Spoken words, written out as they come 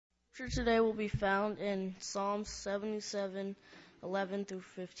Scripture today will be found in Psalm 77:11 through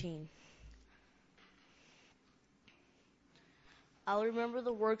 15. I'll remember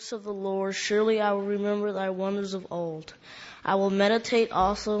the works of the Lord. Surely I will remember thy wonders of old. I will meditate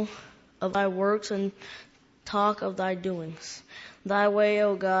also of thy works and talk of thy doings. Thy way,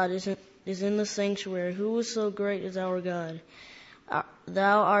 O God, is in the sanctuary. Who is so great as our God?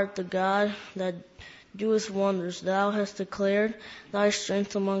 Thou art the God that doest wonders. Thou hast declared thy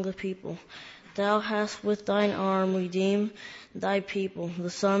strength among the people. Thou hast with thine arm redeemed thy people, the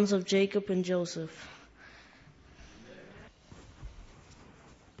sons of Jacob and Joseph.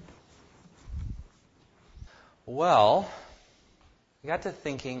 Well, I got to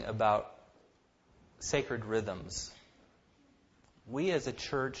thinking about sacred rhythms. We as a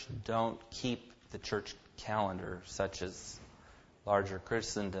church don't keep the church calendar, such as larger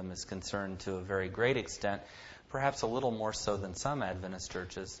Christendom is concerned, to a very great extent, perhaps a little more so than some Adventist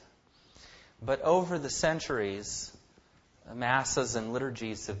churches. But over the centuries, masses and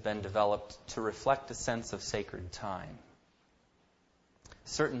liturgies have been developed to reflect a sense of sacred time.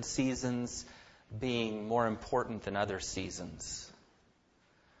 Certain seasons being more important than other seasons,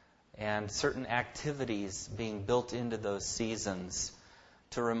 and certain activities being built into those seasons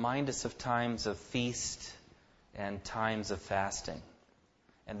to remind us of times of feast and times of fasting.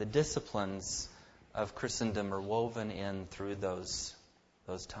 And the disciplines of Christendom are woven in through those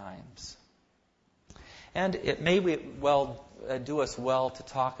times. And it may do us well to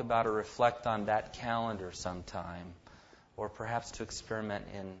talk about or reflect on that calendar sometime, or perhaps to experiment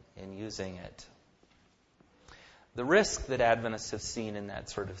in using it. The risk that Adventists have seen in that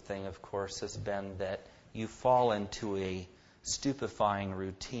sort of thing, of course, has been that you fall into a stupefying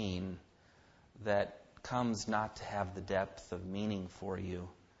routine that comes not to have the depth of meaning for you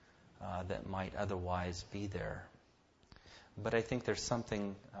that might otherwise be there. But I think there's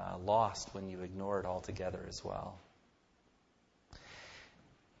something lost when you ignore it altogether as well.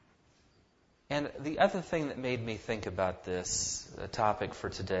 And the other thing that made me think about this topic for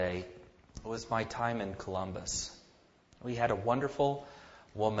today was my time in Columbus. We had a wonderful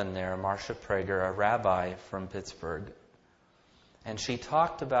woman there, Marcia Prager, a rabbi from Pittsburgh. And she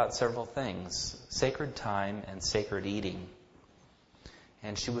talked about several things, sacred time and sacred eating.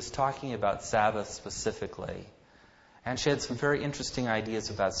 And she was talking about Sabbath specifically. And she had some very interesting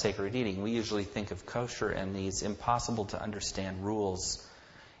ideas about sacred eating. We usually think of kosher and these impossible to understand rules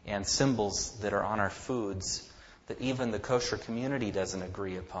and symbols that are on our foods that even the kosher community doesn't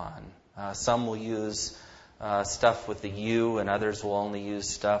agree upon. Some will use stuff with the U, and others will only use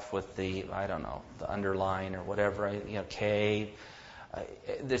stuff with the underline or whatever, K.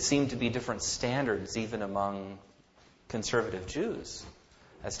 There seem to be different standards even among conservative Jews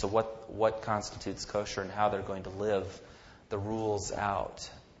as to what constitutes kosher and how they're going to live the rules out.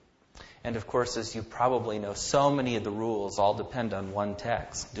 And of course, as you probably know, so many of the rules all depend on one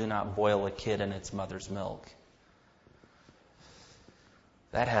text. Do not boil a kid in its mother's milk.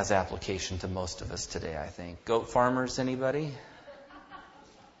 That has application to most of us today, I think. Goat farmers, anybody?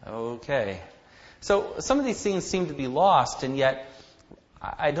 Okay. So some of these things seem to be lost, and yet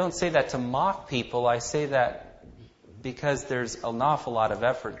I don't say that to mock people. I say that because there's an awful lot of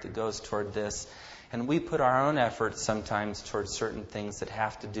effort that goes toward this, and we put our own effort sometimes towards certain things that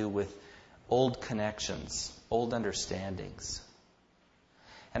have to do with old connections, old understandings.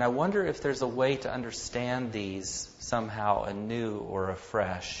 And I wonder if there's a way to understand these somehow anew or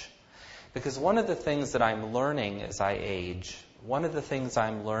afresh. Because one of the things that I'm learning as I age, one of the things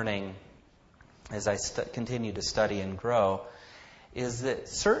I'm learning as I continue to study and grow, is that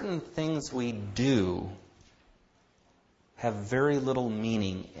certain things we do have very little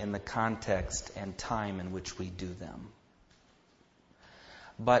meaning in the context and time in which we do them.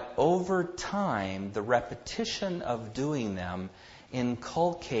 But over time, the repetition of doing them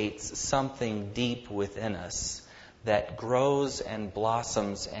inculcates something deep within us that grows and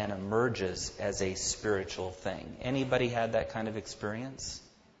blossoms and emerges as a spiritual thing. Anybody had that kind of experience?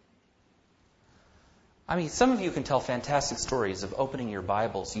 I mean, some of you can tell fantastic stories of opening your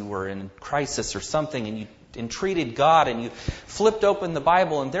Bibles. You were in crisis or something, and you entreated God, and you flipped open the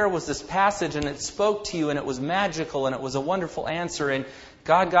Bible, and there was this passage, and it spoke to you, and it was magical, and it was a wonderful answer, and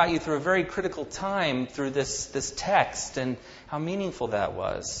God got you through a very critical time through this text, and how meaningful that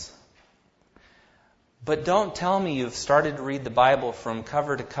was. But don't tell me you've started to read the Bible from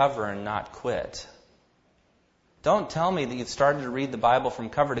cover to cover and not quit. Don't tell me that you've started to read the Bible from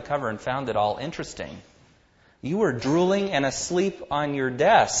cover to cover and found it all interesting. You were drooling and asleep on your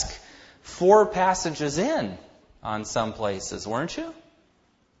desk 4 passages in on some places, weren't you?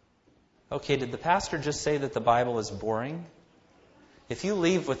 Okay, did the pastor just say that the Bible is boring? If you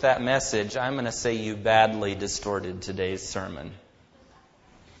leave with that message, I'm going to say you badly distorted today's sermon.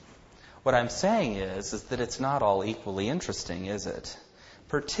 What I'm saying is that it's not all equally interesting, is it?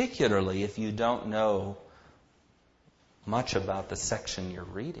 Particularly if you don't know much about the section you're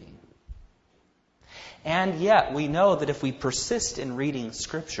reading. And yet, we know that if we persist in reading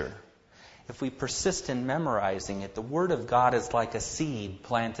Scripture, if we persist in memorizing it, the Word of God is like a seed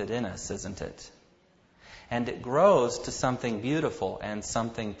planted in us, isn't it? And it grows to something beautiful and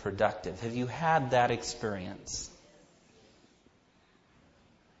something productive. Have you had that experience?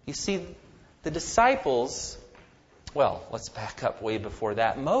 You see, the disciples, well, let's back up way before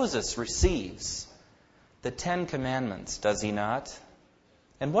that. Moses receives the 10 Commandments, does he not?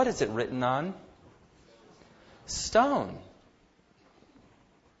 And what is it written on? Stone.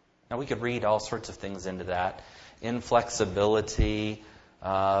 Now, we could read all sorts of things into that. Inflexibility,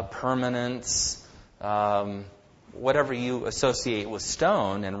 permanence, whatever you associate with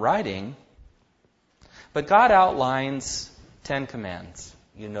stone and writing. But God outlines 10 commands.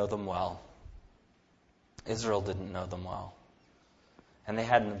 You know them well. Israel didn't know them well. And they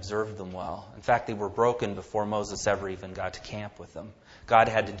hadn't observed them well. In fact, they were broken before Moses ever even got to camp with them. God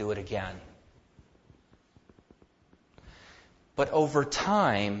had to do it again. But over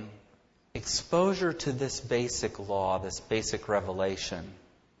time, exposure to this basic law, this basic revelation,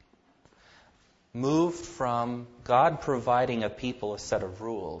 moved from God providing a people a set of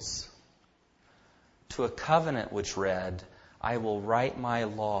rules to a covenant which read, I will write my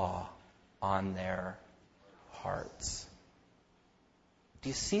law on their hearts. Do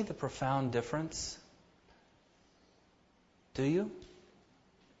you see the profound difference? Do you?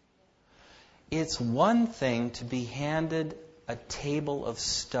 It's one thing to be handed a table of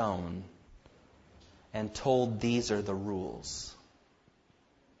stone and told these are the rules.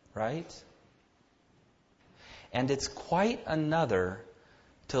 Right? And it's quite another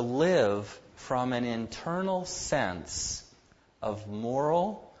to live from an internal sense of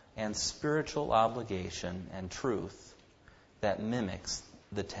moral and spiritual obligation and truth that mimics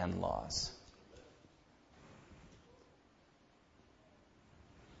the 10 laws.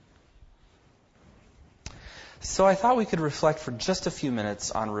 So I thought we could reflect for just a few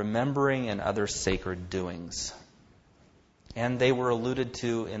minutes on remembering and other sacred doings. And they were alluded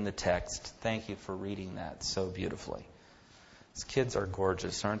to in the text. Thank you for reading that so beautifully. These kids are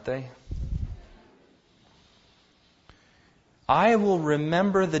gorgeous, aren't they? I will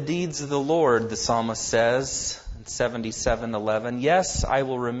remember the deeds of the Lord, the psalmist says in 77:11. Yes, I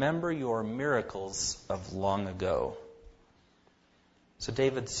will remember your miracles of long ago. So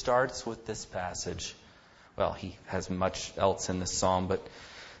David starts with this passage. Well, he has much else in this psalm, but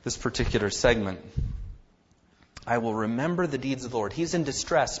this particular segment. I will remember the deeds of the Lord. He's in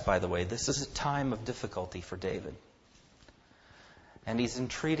distress, by the way. This is a time of difficulty for David. And he's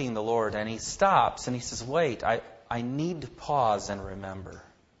entreating the Lord, and he stops, and he says, wait, I need to pause and remember.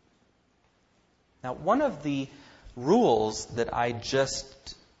 Now, one of the rules that I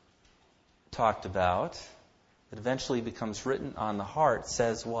just talked about, that eventually becomes written on the heart,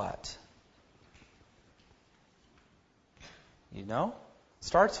 says what? You know?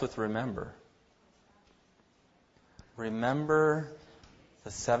 Starts with remember. Remember the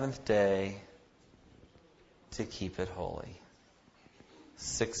seventh day to keep it holy.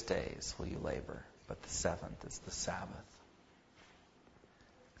 6 days will you labor, but the seventh is the Sabbath.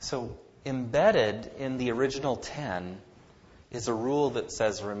 So embedded in the original 10 is a rule that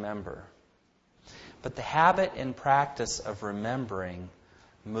says remember. But the habit and practice of remembering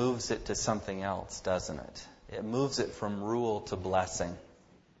moves it to something else, doesn't it? It moves it from rule to blessing.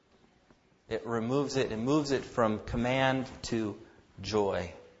 It moves it from command to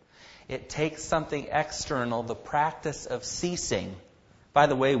joy. It takes something external, the practice of ceasing. By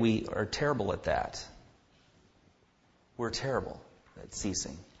the way, we are terrible at that. We're terrible at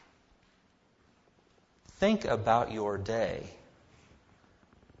ceasing. Think about your day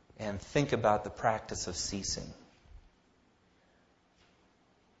and think about the practice of ceasing.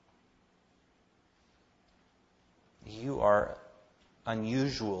 You are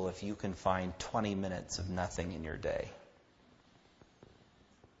unusual if you can find 20 minutes of nothing in your day.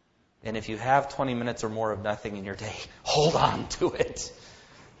 And if you have 20 minutes or more of nothing in your day, hold on to it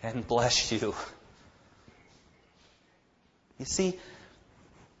and bless you. You see,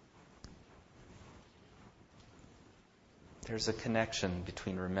 there's a connection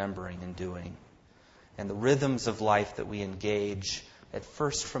between remembering and doing, and the rhythms of life that we engage at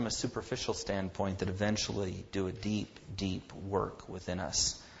first from a superficial standpoint that eventually do a deep, deep work within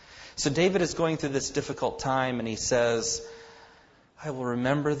us. So David is going through this difficult time, and he says, I will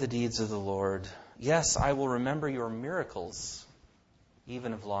remember the deeds of the Lord. Yes, I will remember your miracles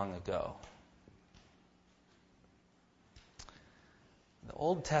even of long ago. The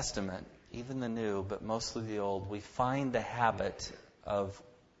Old Testament, even the New, but mostly the Old, we find the habit of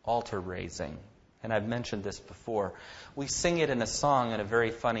altar raising. And I've mentioned this before. We sing it in a song in a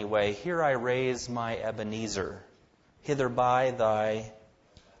very funny way. Here I raise my Ebenezer. Hither by thy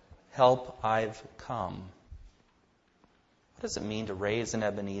help I've come. What does it mean to raise an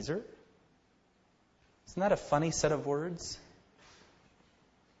Ebenezer? Isn't that a funny set of words?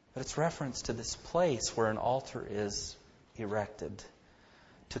 But it's reference to this place where an altar is erected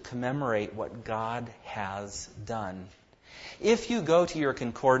to commemorate what God has done. If you go to your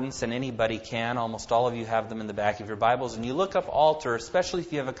concordance, and anybody can, almost all of you have them in the back of your Bibles, and you look up altar, especially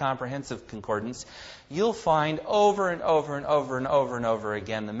if you have a comprehensive concordance, you'll find over and over and over and over and over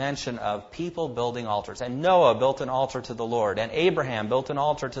again the mention of people building altars. And Noah built an altar to the Lord, and Abraham built an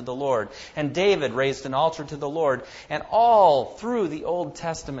altar to the Lord, and David raised an altar to the Lord. And all through the Old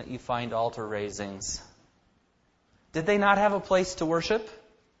Testament you find altar raisings. Did they not have a place to worship?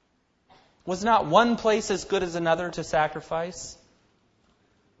 Was not one place as good as another to sacrifice?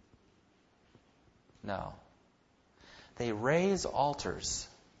 No. They raise altars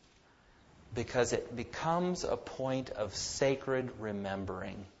because it becomes a point of sacred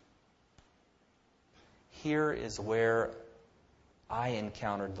remembering. Here is where I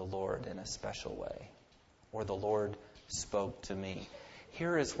encountered the Lord in a special way, or the Lord spoke to me.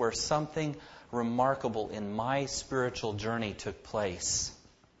 Here is where something remarkable in my spiritual journey took place.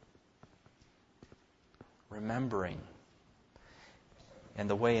 Remembering, and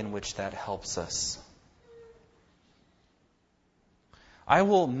the way in which that helps us. I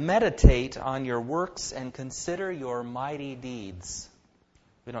will meditate on your works and consider your mighty deeds.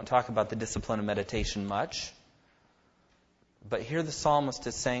 We don't talk about the discipline of meditation much, but here the psalmist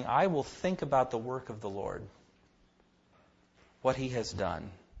is saying, I will think about the work of the Lord, what He has done.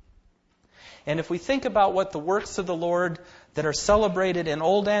 And if we think about what the works of the Lord that are celebrated in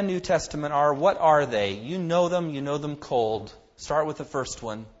Old and New Testament are, what are they? You know them cold. Start with the first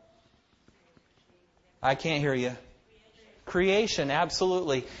one. I can't hear you. Creation,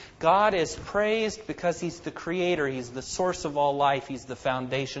 absolutely. God is praised because He's the Creator. He's the source of all life. He's the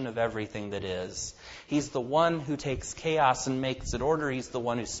foundation of everything that is. He's the one who takes chaos and makes it order. He's the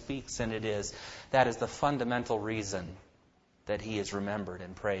one who speaks and it is. That is the fundamental reason that He is remembered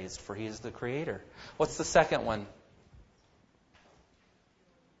and praised, for He is the Creator. What's the second one?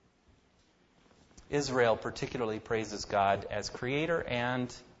 Israel particularly praises God as Creator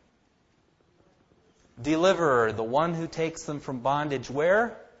and Deliverer, the one who takes them from bondage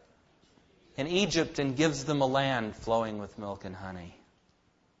where? In Egypt, and gives them a land flowing with milk and honey.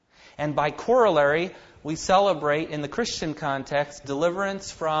 And by corollary, we celebrate in the Christian context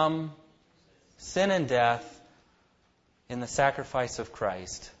deliverance from sin and death in the sacrifice of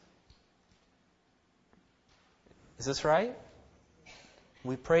Christ. Is this right?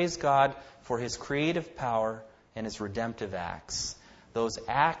 We praise God for His creative power and His redemptive acts. Those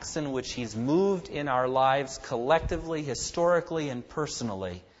acts in which He's moved in our lives collectively, historically, and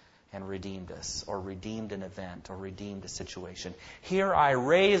personally, and redeemed us, or redeemed an event, or redeemed a situation. Here I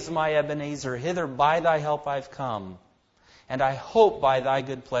raise my Ebenezer, hither by thy help I've come, and I hope by thy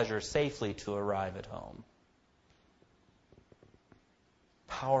good pleasure safely to arrive at home.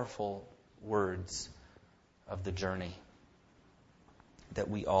 Powerful words of the journey that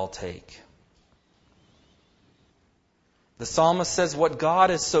we all take. The psalmist says, what God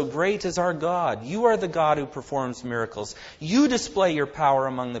is so great is our God. You are the God who performs miracles. You display your power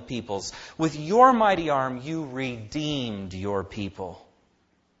among the peoples. With your mighty arm, you redeemed your people,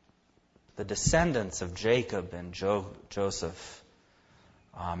 the descendants of Jacob and Joseph.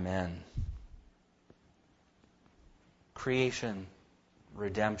 Amen. Creation,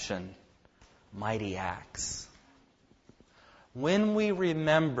 redemption, mighty acts. When we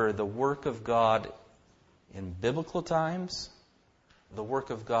remember the work of God in biblical times, the work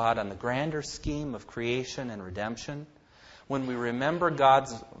of God on the grander scheme of creation and redemption, when we remember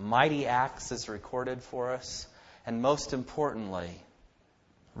God's mighty acts as recorded for us, and most importantly,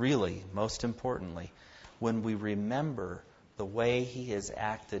 really most importantly, when we remember the way He has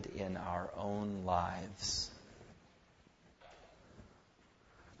acted in our own lives,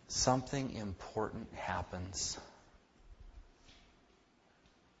 something important happens.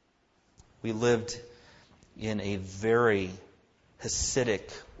 We lived in a very Hasidic,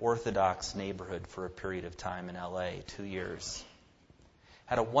 Orthodox neighborhood for a period of time in L.A., 2 years.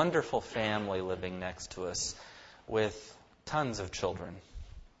 Had a wonderful family living next to us with tons of children.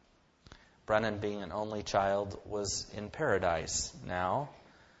 Brennan, being an only child, was in paradise now,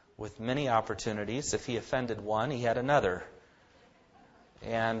 with many opportunities. If he offended one, he had another.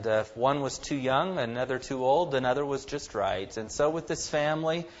 And if one was too young, another too old, another was just right. And so with this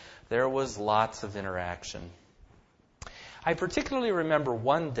family, there was lots of interaction. I particularly remember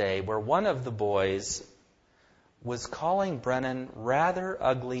one day where one of the boys was calling Brennan rather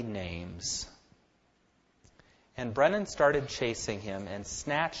ugly names. And Brennan started chasing him and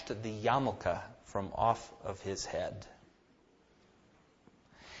snatched the yarmulke from off of his head.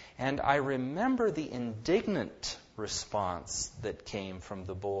 And I remember the indignant response that came from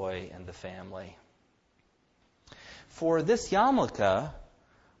the boy and the family. For this yarmulke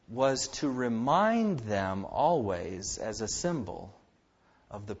was to remind them always as a symbol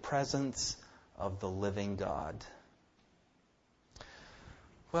of the presence of the living God.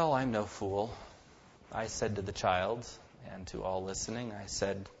 Well, I'm no fool. I said to the child and to all listening, I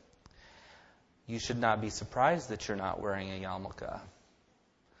said, you should not be surprised that you're not wearing a yarmulke.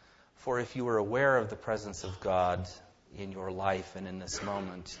 For if you were aware of the presence of God in your life and in this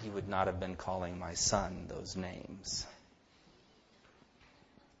moment, you would not have been calling my son those names.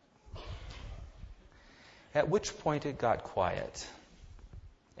 At which point it got quiet,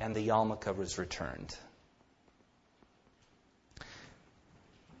 and the yarmulke was returned.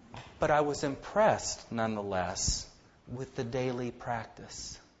 But I was impressed, nonetheless, with the daily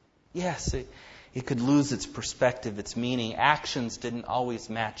practice. Yes, it could lose its perspective, its meaning. Actions didn't always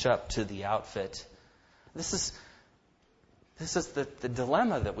match up to the outfit. This is the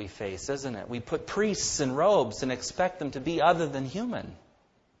dilemma that we face, isn't it? We put priests in robes and expect them to be other than human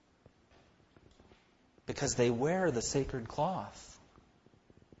because they wear the sacred cloth.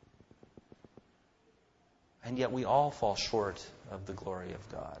 And yet we all fall short of the glory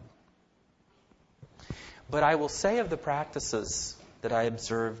of God. But I will say of the practices that I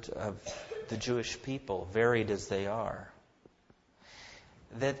observed of the Jewish people, varied as they are,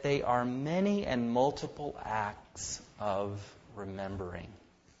 that they are many and multiple acts of remembering,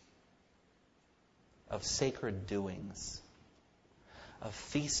 of sacred doings, of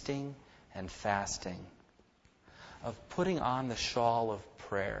feasting and fasting, of putting on the shawl of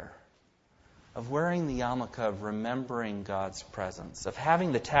prayer, of wearing the yarmulke, of remembering God's presence, of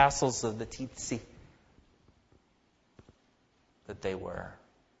having the tassels of the tzitzit that they wear,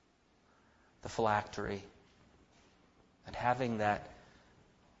 the phylactery, and having that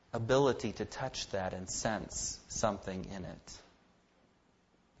ability to touch that and sense something in it.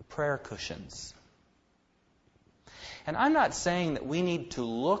 The prayer cushions. And I'm not saying that we need to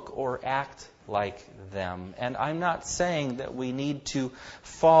look or act like them. And I'm not saying that we need to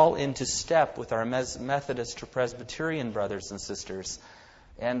fall into step with our Methodist or Presbyterian brothers and sisters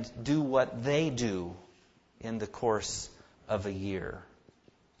and do what they do in the course of a year.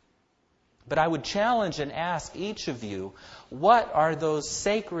 But I would challenge and ask each of you, what are those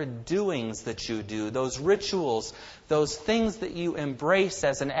sacred doings that you do, those rituals, those things that you embrace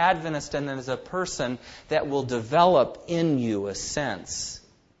as an Adventist and as a person that will develop in you a sense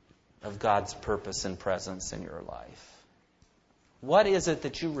of God's purpose and presence in your life? What is it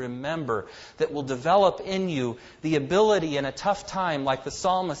that you remember that will develop in you the ability in a tough time, like the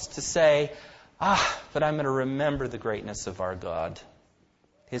psalmist, to say, but I'm going to remember the greatness of our God,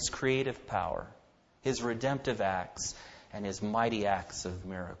 His creative power, His redemptive acts, and His mighty acts of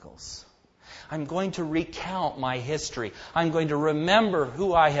miracles. I'm going to recount my history. I'm going to remember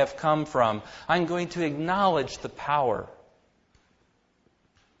who I have come from. I'm going to acknowledge the power,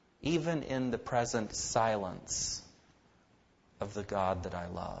 even in the present silence, of the God that I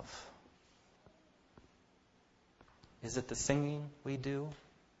love. Is it the singing we do?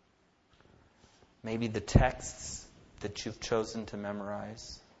 Maybe the texts that you've chosen to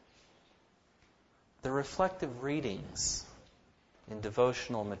memorize? The reflective readings in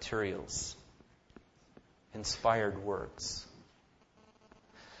devotional materials, inspired works.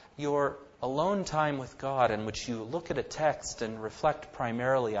 Your alone time with God in which you look at a text and reflect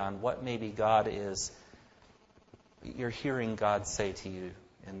primarily on what maybe God is, you're hearing God say to you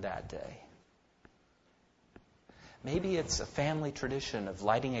in that day. Maybe it's a family tradition of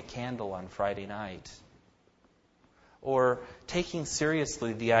lighting a candle on Friday night. Or taking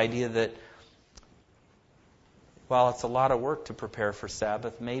seriously the idea that while it's a lot of work to prepare for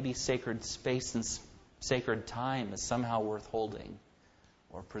Sabbath, maybe sacred space and sacred time is somehow worth holding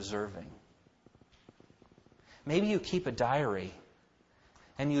or preserving. Maybe you keep a diary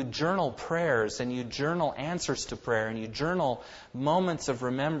and you journal prayers and you journal answers to prayer and you journal moments of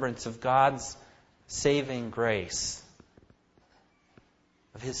remembrance of God's saving grace,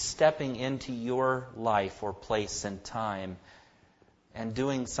 of His stepping into your life or place and time and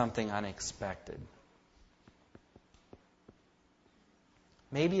doing something unexpected.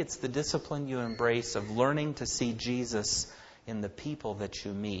 Maybe it's the discipline you embrace of learning to see Jesus in the people that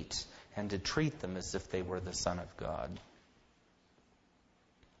you meet and to treat them as if they were the Son of God.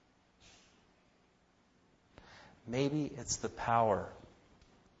 Maybe it's the power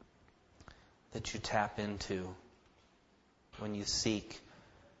that you tap into when you seek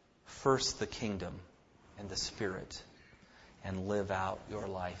first the kingdom and the Spirit and live out your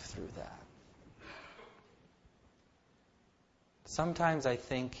life through that. Sometimes I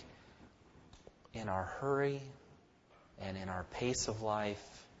think in our hurry and in our pace of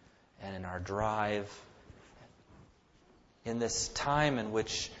life and in our drive, in this time in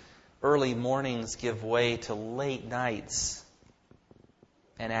which early mornings give way to late nights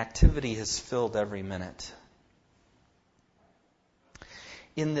and activity has filled every minute,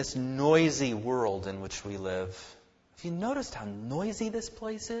 in this noisy world in which we live, have you noticed how noisy this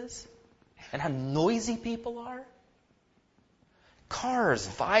place is? And how noisy people are? Cars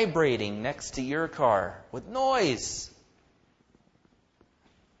vibrating next to your car with noise.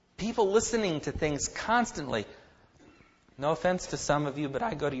 People listening to things constantly. No offense to some of you, but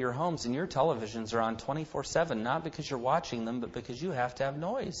I go to your homes and your televisions are on 24/7, not because you're watching them, but because you have to have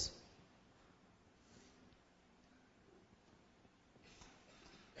noise.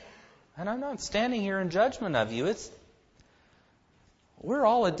 And I'm not standing here in judgment of you. We're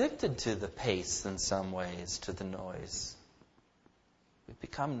all addicted to the pace in some ways, to the noise. We've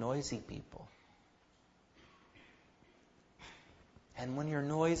become noisy people. And when you're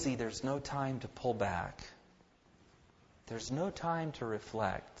noisy, there's no time to pull back. There's no time to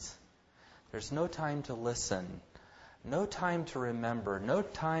reflect. There's no time to listen. No time to remember. No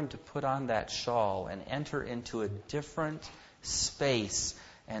time to put on that shawl and enter into a different space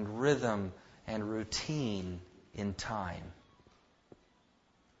and rhythm and routine in time.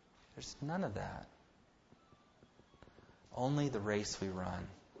 There's none of that. Only the race we run.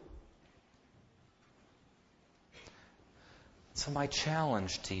 So my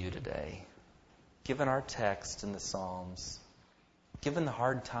challenge to you today, given our text in the Psalms, given the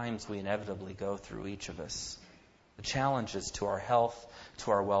hard times we inevitably go through, each of us, the challenges to our health,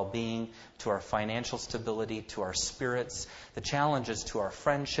 to our well-being, to our financial stability, to our spirits, the challenges to our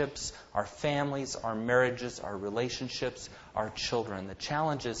friendships, our families, our marriages, our relationships, our children, the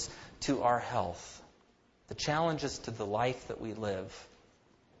challenges to our health, the challenges to the life that we live,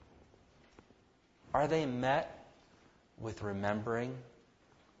 are they met with remembering?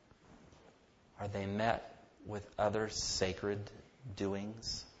 Are they met with other sacred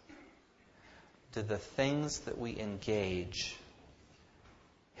doings? Do the things that we engage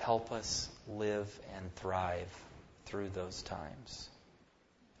help us live and thrive through those times?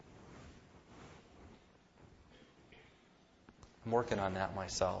 I'm working on that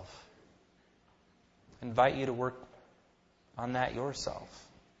myself. I invite you to work on that yourself.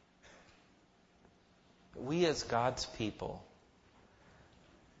 We as God's people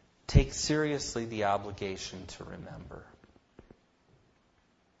take seriously the obligation to remember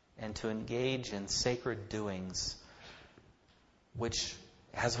and to engage in sacred doings which,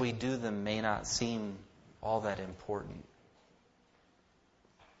 as we do them, may not seem all that important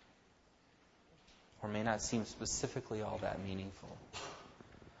or may not seem specifically all that meaningful,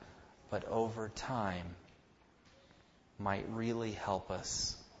 but over time might really help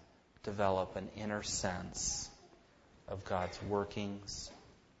us develop an inner sense of God's workings,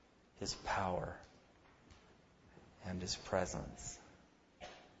 His power, and His presence.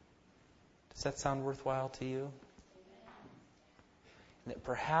 Does that sound worthwhile to you? And that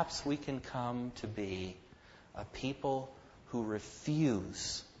perhaps we can come to be a people who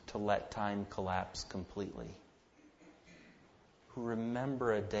refuse to let time collapse completely, who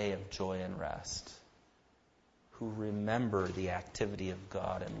remember a day of joy and rest, who remember the activity of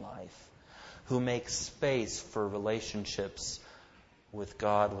God in life, who make space for relationships with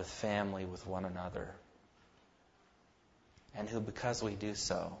God, with family, with one another, and who, because we do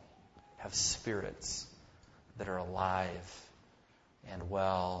so, have spirits that are alive and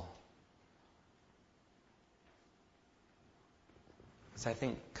well. Because I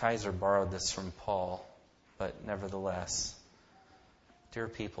think Kaiser borrowed this from Paul, but nevertheless, dear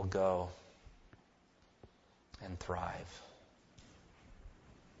people, go and thrive.